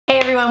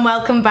everyone,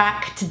 welcome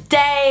back.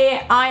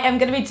 Today I am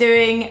going to be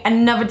doing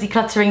another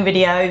decluttering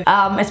video.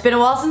 It's been a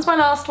while since my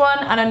last one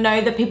and I know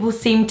that people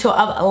seem to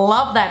have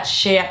loved that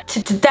shit.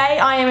 Today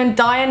I am in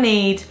dire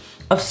need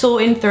of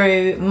sorting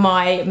through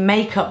my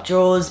makeup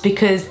drawers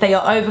because they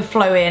are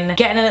overflowing,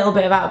 getting a little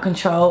bit of out of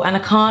control, and I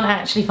can't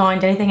actually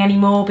find anything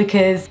anymore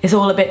because it's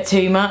all a bit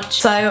too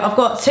much. So I've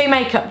got two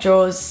makeup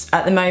drawers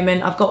at the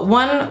moment. I've got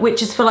one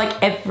which is for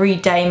like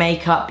everyday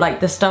makeup, like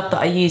the stuff that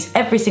I use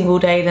every single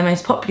day, the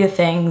most popular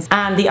things,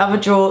 and the other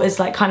drawer is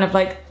like kind of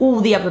like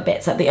all the other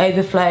bits, like the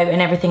overflow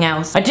and everything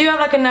else. I do have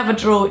like another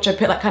drawer which I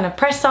put like kind of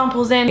press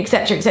samples in,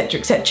 etc, etc,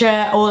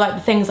 etc, or like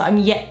the things that I'm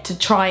yet to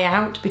try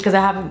out because I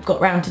haven't got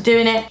round to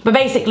doing it.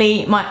 But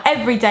basically my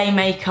everyday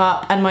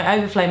makeup and my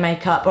overflow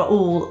makeup are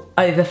all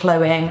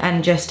overflowing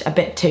and just a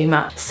bit too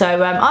much.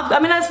 So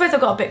I suppose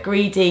I've got a bit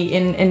greedy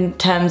in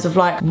terms of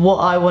like what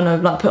I want to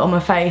like put on my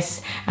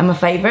face and my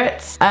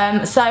favourites.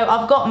 So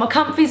I've got my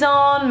comfies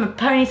on, my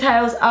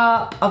ponytails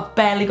up, I've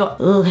barely got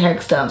hair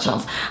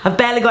extensions. I've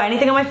barely got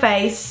anything on my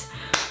face.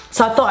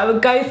 So I thought I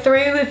would go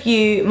through with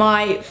you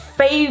my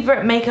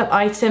favourite makeup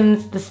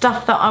items, the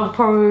stuff that I would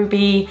probably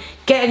be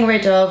getting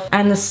rid of,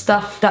 and the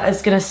stuff that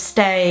is going to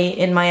stay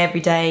in my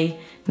everyday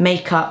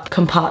makeup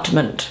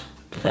compartment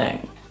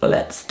thing.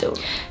 Let's do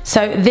it.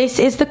 So this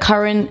is the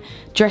current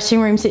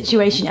dressing room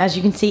situation. As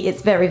you can see,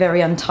 it's very,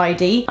 very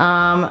untidy.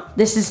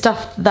 This is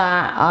stuff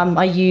that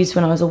I used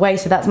when I was away,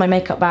 so that's my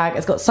makeup bag.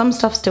 It's got some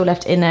stuff still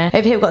left in there.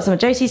 Over here we've got some of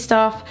Josie's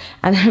stuff,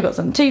 and then we've got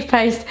some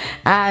toothpaste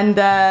and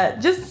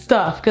just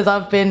stuff because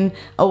I've been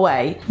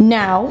away.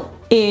 Now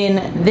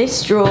in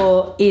this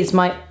drawer is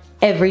my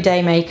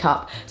everyday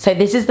makeup. So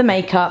this is the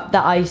makeup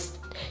that I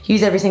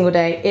use every single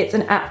day. It's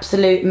an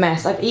absolute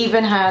mess. I've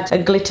even had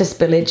a glitter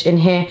spillage in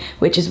here,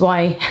 which is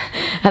why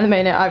at the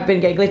minute I've been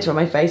getting glitter on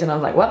my face and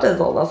I'm like, what is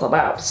all this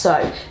about?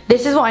 So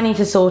this is what I need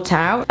to sort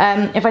out.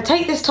 If I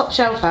take this top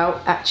shelf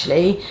out,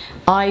 actually,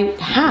 I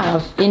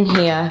have in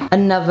here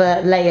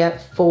another layer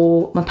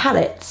for my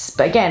palettes.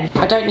 But again,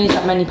 I don't use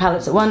that many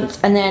palettes at once.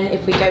 And then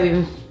if we go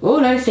even, oh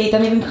no, see,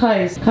 don't even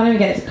close. Can't even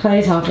get it to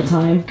close half the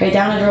time. Go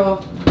down a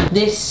drawer.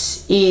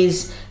 This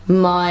is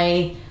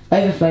my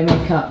overflow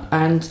makeup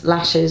and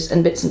lashes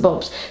and bits and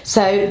bobs.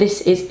 So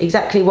this is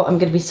exactly what I'm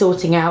going to be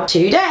sorting out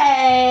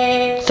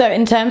today. So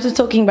in terms of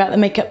talking about the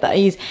makeup that I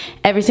use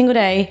every single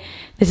day,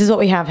 this is what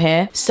we have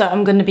here. So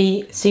I'm going to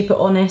be super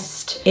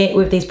honest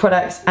with these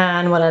products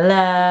and what I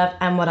love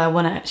and what I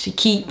want to actually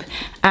keep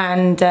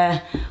and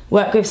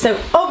work with. So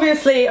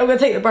obviously I'm going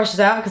to take the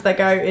brushes out because they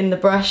go in the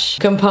brush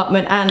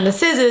compartment, and the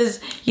scissors,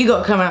 you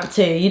got to come out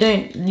too. You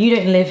don't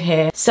live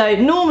here. So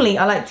normally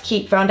I like to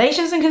keep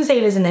foundations and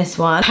concealers in this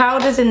one,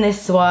 powders in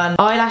this one,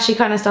 eyelashy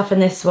kind of stuff in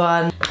this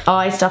one,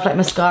 eye stuff like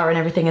mascara and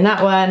everything in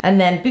that one,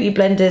 and then beauty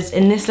blenders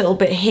in this little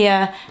bit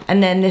here,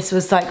 and then this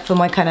was like for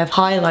my kind of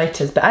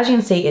highlighters. But as you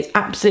can see, it's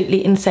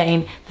absolutely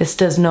insane. This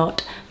does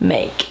not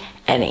make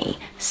any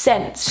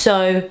sense.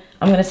 So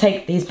I'm going to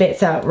take these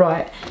bits out.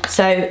 Right,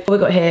 so what we've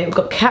got here, we've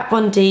got Kat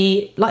Von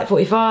D Light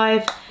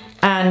 45,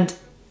 and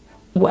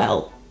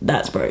well,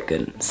 that's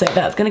broken, so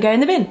that's going to go in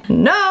the bin.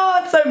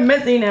 No, it's so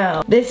messy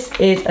now. This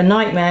is a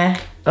nightmare.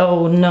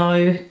 Oh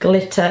no,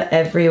 glitter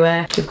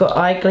everywhere. We've got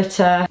eye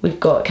glitter, we've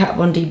got Kat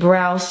Von D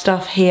brow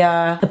stuff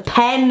here. The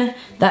pen,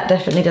 that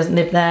definitely doesn't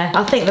live there.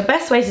 I think the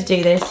best way to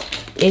do this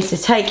is to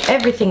take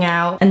everything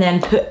out and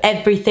then put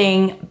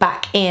everything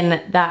back in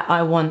that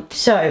I want.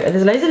 So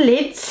there's loads of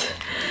lids,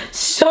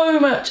 so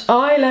much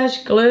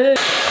eyelash glue.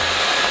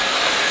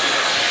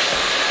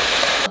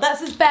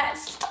 That's as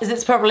best as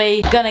it's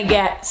probably gonna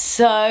get.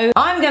 So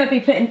I'm gonna be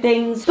putting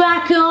things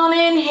back on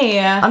in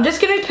here. I'm just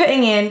gonna be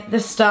putting in the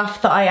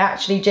stuff that I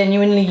actually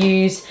genuinely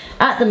use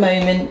at the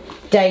moment,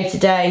 day to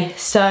day.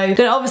 So I'm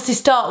gonna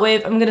start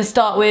with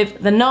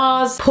the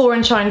NARS Pour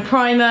and Shine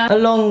Primer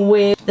along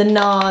with the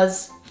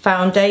NARS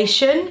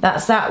foundation.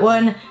 That's that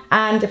one.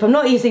 And if I'm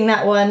not using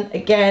that one,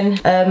 again,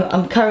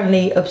 I'm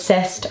currently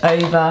obsessed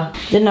over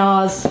the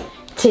NARS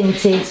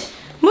Tinted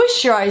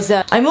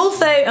Moisturiser. I'm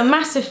also a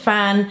massive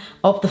fan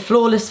of the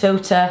Flawless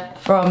filter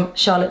from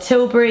Charlotte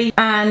Tilbury,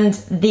 and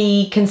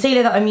the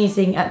concealer that I'm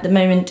using at the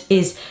moment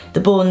is the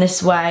Born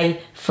This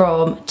Way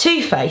from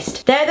Too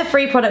Faced. They're the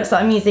three products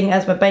that I'm using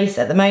as my base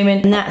at the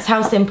moment, and that's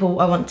how simple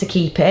I want to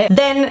keep it.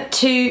 Then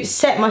to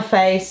set my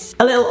face,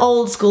 a little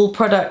old school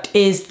product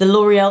is the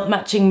L'Oreal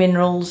Matching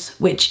Minerals,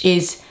 which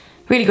is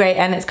really great,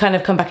 and it's kind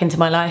of come back into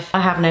my life.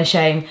 I have no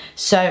shame,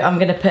 so I'm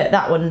gonna put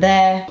that one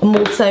there. I'm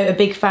also a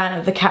big fan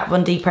of the Kat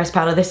Von D pressed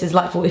powder. This is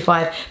Light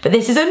 45, but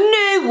this is a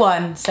new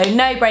one, so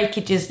no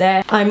breakages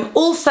there. I'm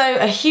also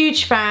a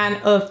huge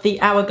fan of the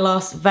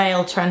Hourglass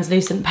Veil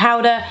translucent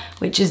powder,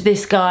 which is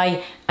this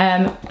guy,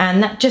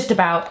 and that just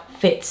about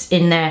fits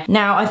in there.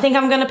 Now, I think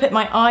I'm gonna put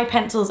my eye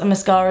pencils and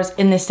mascaras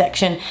in this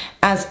section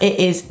as it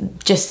is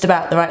just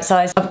about the right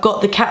size. I've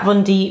got the Kat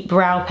Von D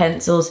brow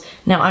pencils.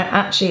 Now, I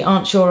actually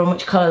aren't sure on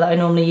which color that I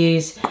normally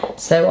use,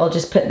 so I'll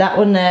just put that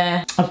one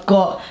there. I've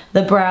got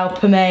the brow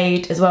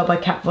pomade as well by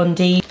Kat Von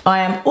D. I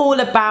am all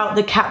about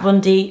the Kat Von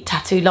D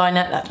tattoo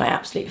liner. That's my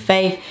absolute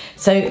fave,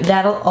 so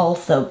that'll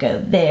also go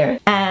there.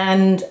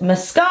 And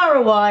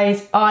mascara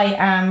wise, I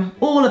am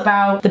all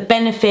about the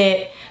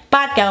Benefit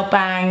Bad Girl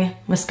Bang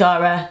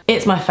mascara.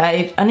 It's my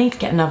fave. I need to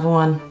get another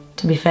one,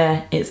 to be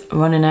fair. It's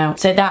running out,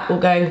 so that will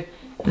go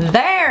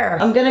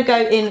there. I'm gonna go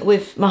in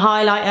with my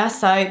highlighter.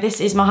 So this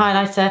is my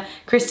highlighter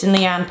Kristen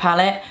Leanne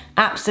palette.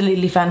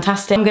 Absolutely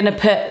fantastic. I'm gonna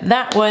put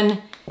that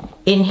one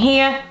in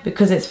here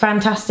because it's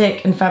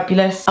fantastic and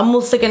fabulous. I'm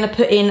also gonna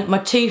put in my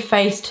Too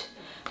Faced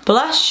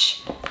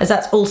blush, as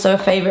that's also a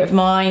favourite of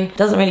mine.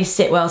 Doesn't really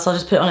sit well, so I'll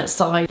just put it on its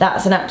side.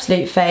 That's an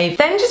absolute fave.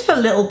 Then just for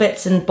little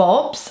bits and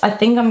bobs, I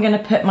think I'm gonna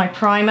put my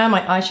primer,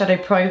 my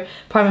eyeshadow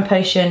primer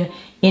potion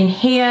in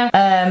here.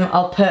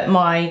 I'll put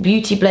my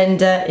beauty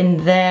blender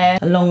in there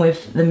along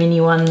with the mini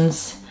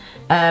ones.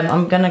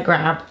 I'm gonna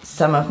grab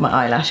some of my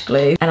eyelash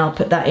glue and I'll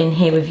put that in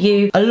here with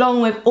you,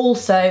 along with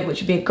also,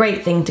 which would be a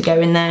great thing to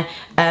go in there,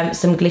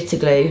 some glitter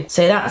glue.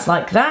 So that's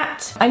like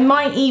that. I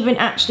might even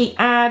actually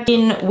add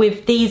in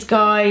with these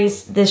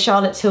guys, the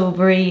Charlotte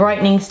Tilbury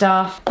brightening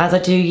stuff, as I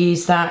do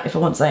use that if I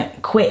want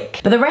something quick.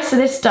 But the rest of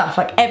this stuff,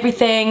 like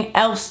everything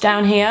else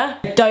down here,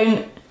 I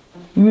don't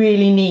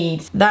really need.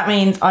 That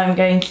means I'm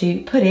going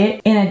to put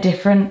it in a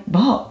different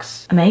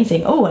box.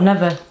 Amazing. Oh,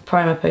 another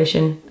primer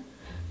potion.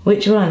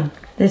 Which one?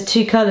 There's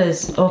two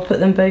colours. I'll put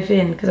them both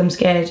in because I'm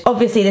scared.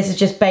 Obviously this is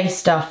just base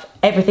stuff.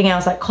 Everything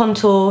else like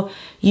contour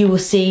you will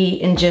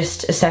see in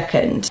just a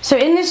second. So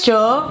in this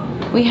drawer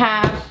we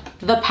have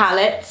the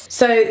palettes.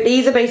 So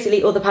these are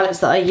basically all the palettes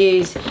that I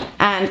use,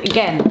 and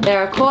again there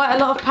are quite a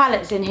lot of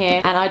palettes in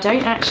here and I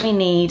don't actually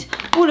need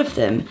all of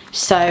them.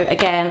 So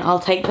again I'll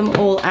take them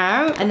all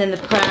out, and then the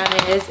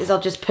plan is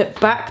I'll just put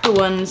back the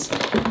ones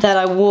that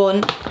I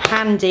want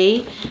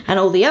handy, and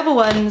all the other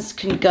ones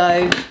can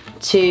go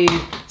to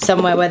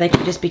somewhere where they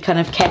can just be kind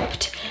of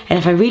kept, and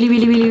if I really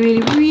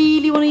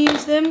want to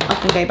use them, I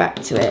can go back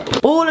to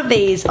it. All of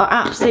these I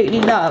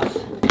absolutely love,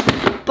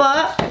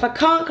 but if I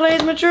can't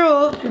close my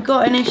drawer, we've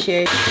got an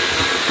issue.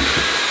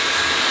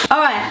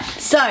 Alright,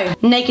 so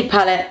Naked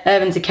palette,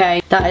 Urban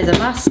Decay, that is a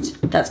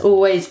must. That's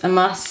always a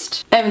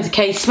must. Urban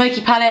Decay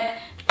Smoky palette,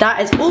 that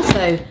is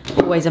also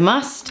always a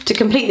must. To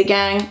complete the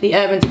gang, the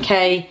Urban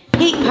Decay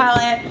Heat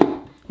palette,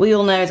 we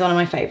all know is one of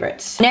my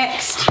favourites.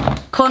 Next,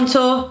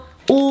 contour.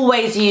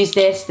 Always use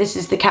this. This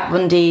is the Kat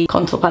Von D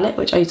contour palette,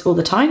 which I use all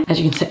the time. As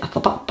you can see,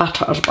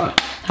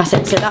 that's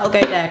it. So that'll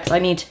go there because I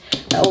need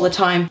that all the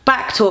time.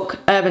 Back Talk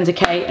Urban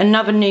Decay,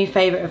 another new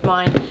favourite of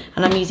mine,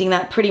 and I'm using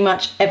that pretty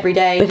much every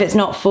day. If it's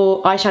not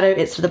for eyeshadow,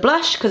 it's for the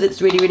blush because it's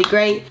really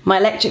great. My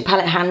electric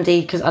palette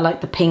handy because I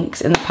like the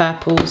pinks and the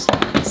purples.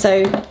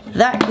 So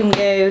that can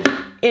go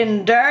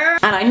in there.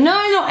 And I know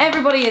not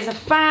everybody is a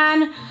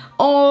fan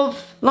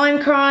of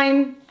Lime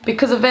Crime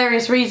because of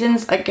various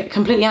reasons. I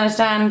completely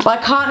understand, but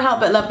I can't help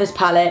but love this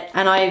palette,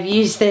 and I have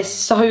used this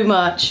so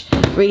much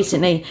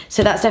recently,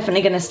 so that's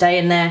definitely going to stay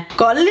in there.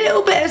 Got a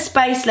little bit of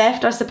space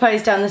left, I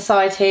suppose, down the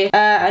side here.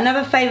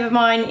 Another favourite of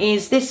mine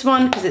is this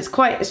one because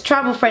it's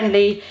travel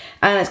friendly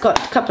and it's got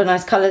a couple of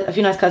nice colours, a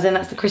few nice colours in.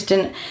 That's the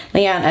Kristen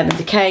Leanne Urban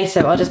Decay,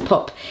 so I'll just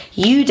pop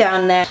you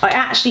down there. I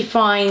actually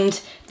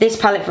find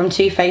this palette from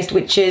Too Faced,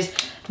 which is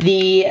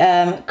the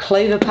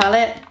Clover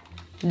palette.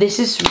 This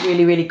is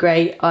really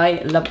great. I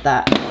love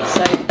that.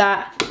 So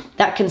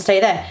that can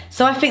stay there.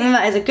 So I think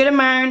that is a good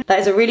amount. That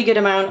is a really good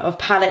amount of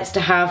palettes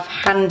to have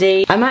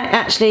handy. I might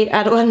actually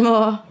add one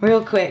more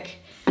real quick.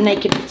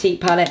 Naked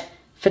Petite palette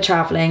for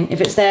traveling. If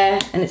it's there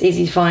and it's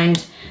easy to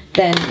find,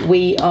 then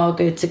we are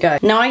good to go.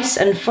 Nice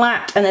and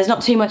flat, and there's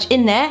not too much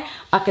in there.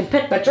 I can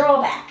put my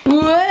drawer back.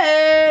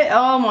 Whoa!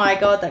 Oh my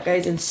God, that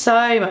goes in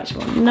so much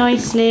more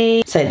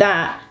nicely. So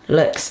that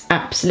looks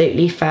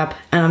absolutely fab,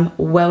 and I'm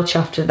well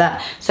chuffed with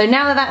that. So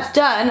now that that's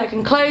done, I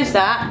can close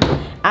that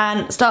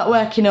and start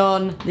working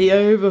on the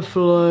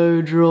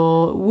overflow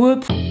drawer.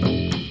 Whoops.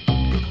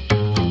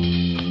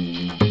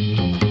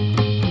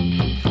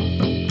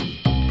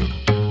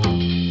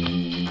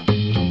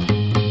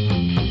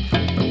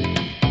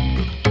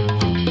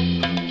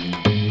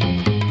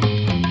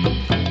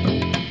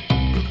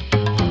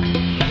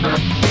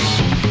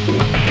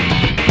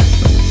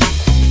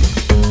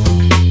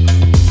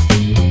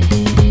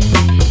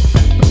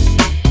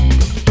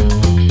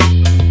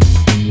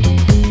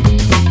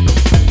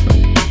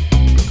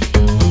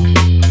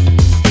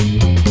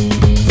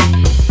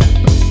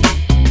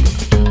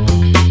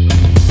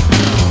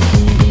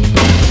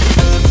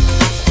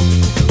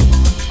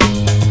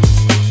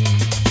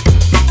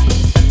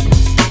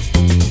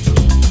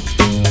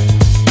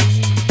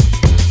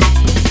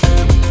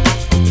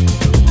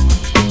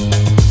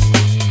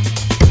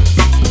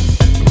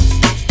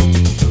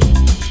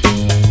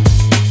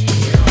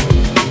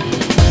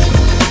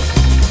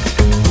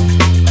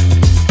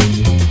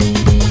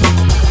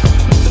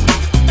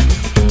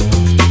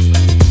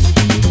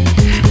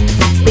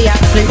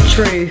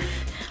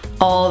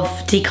 of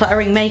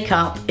decluttering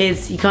makeup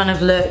is you kind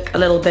of look a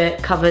little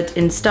bit covered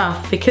in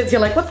stuff because you're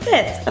like, what's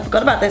this? I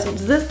forgot about this, what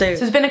does this do?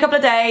 So it's been a couple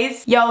of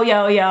days. Yo.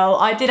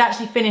 I did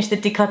actually finish the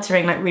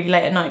decluttering like really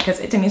late at night because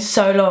it took me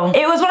so long.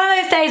 It was one of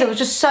those days, it was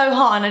just so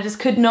hot and I just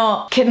could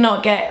not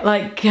get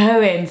like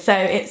going. So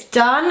it's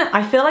done.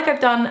 I feel like I've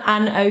done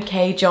an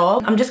okay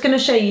job. I'm just gonna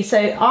show you. So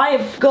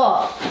I've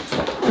got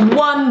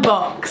 1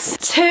 box,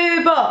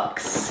 2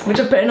 boxes, which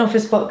I've put in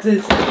office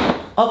boxes,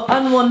 of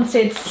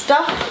unwanted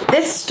stuff.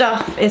 This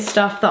stuff is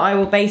stuff that I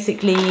will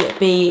basically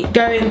be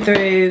going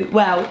through,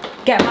 well,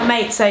 get my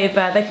mates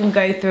over, they can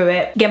go through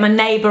it, get my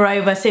neighbour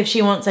over, see if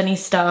she wants any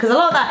stuff. Because a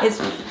lot of that is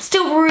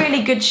still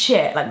really good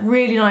shit, like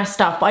really nice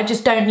stuff, but I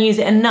just don't use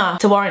it enough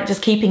to warrant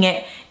just keeping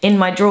it in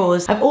my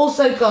drawers. I've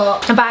also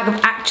got a bag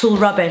of actual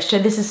rubbish, so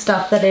this is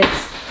stuff that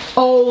is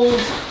old,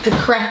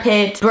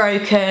 decrepit,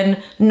 broken,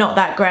 not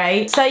that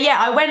great. So yeah,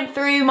 I went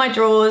through my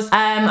drawers,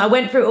 I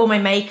went through all my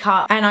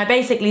makeup and I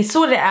basically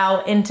sorted it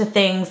out into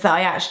things that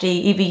I actually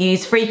either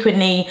use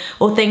frequently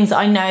or things that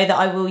I know that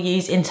I will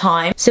use in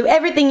time. So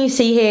everything you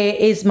see here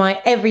is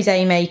my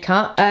everyday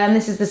makeup.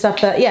 This is the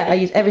stuff that, yeah, I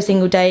use every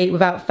single day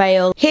without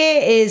fail.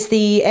 Here is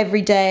the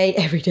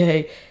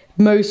everyday,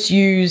 most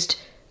used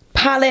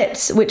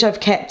palettes, which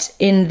I've kept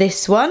in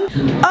this one.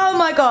 Oh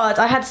my god,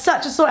 I had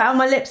such a sort out of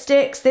my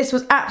lipsticks. This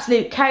was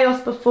absolute chaos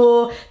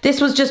before.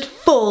 This was just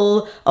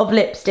full of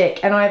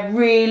lipstick and I've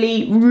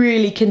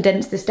really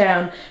condensed this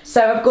down.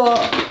 So I've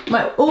got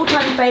my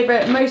all-time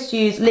favourite, most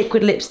used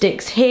liquid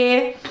lipsticks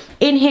here.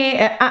 In here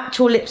are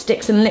actual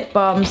lipsticks and lip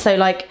balms, so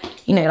like,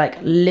 you know, like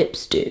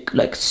lipstick,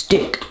 like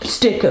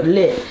stick of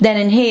lip. Then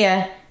in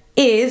here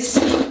is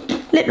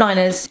lip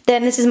liners.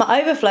 Then this is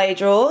my overflow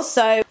drawer,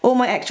 so all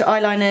my extra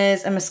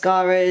eyeliners and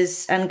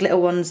mascaras and glitter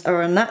ones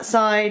are on that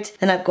side.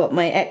 Then I've got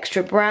my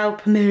extra brow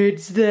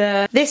pomades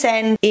there. This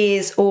end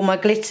is all my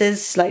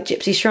glitters, like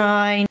Gypsy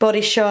Shrine,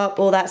 Body Shop,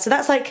 all that. So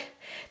that's like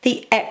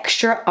the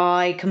extra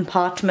eye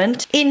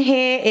compartment. In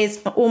here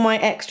is all my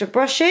extra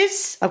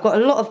brushes. I've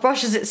got a lot of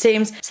brushes, it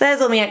seems. So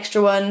there's all my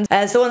extra ones.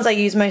 So the ones I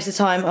use most of the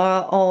time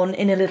are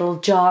in a little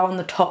jar on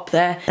the top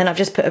there. And I've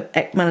just put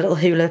my little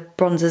Hoola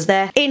bronzers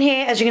there. In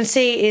here, as you can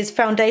see, is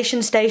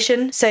foundation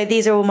station. So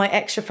these are all my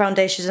extra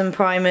foundations and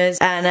primers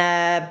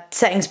and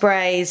setting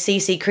sprays,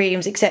 CC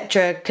creams,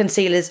 etc.,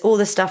 concealers, all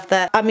the stuff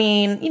that, I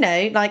mean, you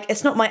know, like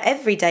it's not my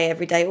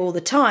everyday all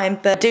the time,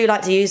 but I do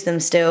like to use them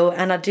still,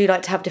 and I do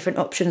like to have different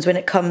options when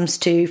it comes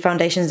to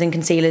foundations and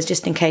concealers,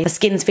 just in case my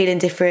skin's feeling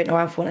different or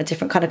I want a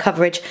different kind of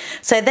coverage.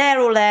 So they're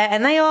all there,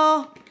 and they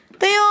are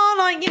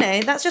like, you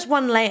know, that's just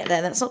one layer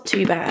there. That's not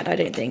too bad, I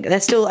don't think.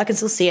 They're still, I can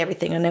still see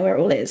everything. I know where it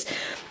all is.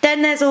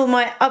 Then there's all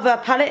my other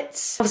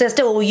palettes. Obviously, I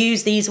still will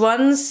use these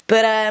ones,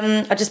 but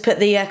I just put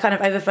the kind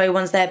of overflow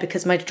ones there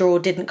because my drawer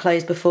didn't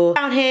close before.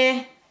 Down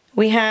here,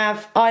 we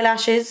have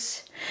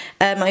eyelashes.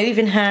 I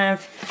even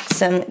have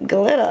some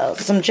glitter,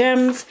 some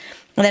gems.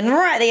 And then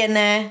right at the end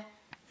there,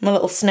 my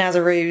little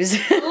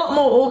snazzaroos. A lot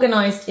more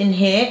organised in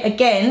here.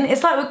 Again,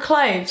 it's like with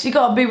clothes, you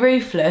gotta be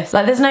ruthless.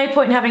 Like there's no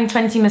point in having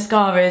 20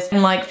 mascaras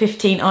and like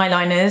 15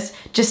 eyeliners.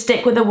 Just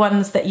stick with the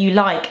ones that you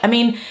like. I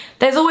mean,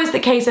 there's always the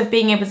case of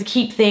being able to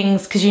keep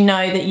things because you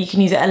know that you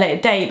can use it at a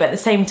later date, but at the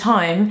same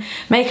time,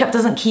 makeup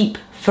doesn't keep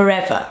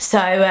forever. So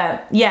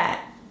yeah.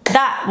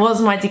 That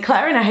was my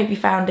decluttering. I hope you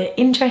found it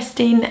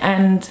interesting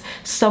and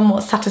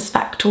somewhat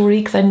satisfactory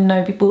because I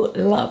know people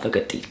love a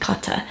good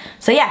declutter.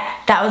 So yeah,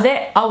 that was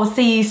it. I will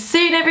see you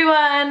soon,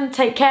 everyone.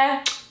 Take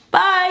care.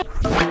 Bye.